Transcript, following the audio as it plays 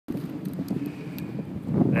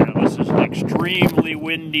extremely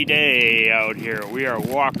windy day out here. We are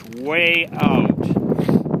walked way out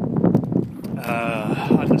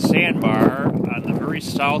on the sandbar on the very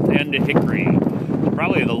south end of Hickory. It's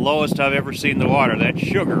probably the lowest I've ever seen the water. That's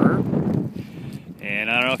sugar. And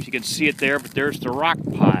I don't know if you can see it there, but there's the rock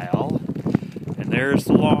pile. And there's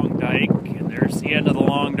the long dike. And there's the end of the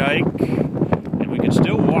long dike. And we can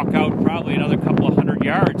still walk out probably another couple of 100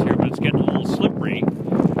 yards here, but it's getting a little slippery.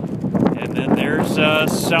 And then there's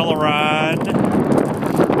Celeron.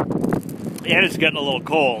 And it's getting a little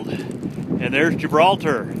cold. And there's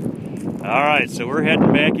Gibraltar. Alright, so we're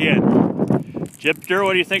heading back in. Jipster,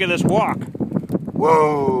 what do you think of this walk?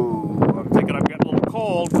 Whoa! I'm thinking I'm getting a little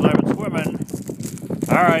cold because I've been swimming.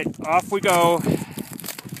 Alright, off we go.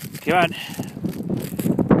 Come on.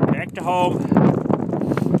 Back to home.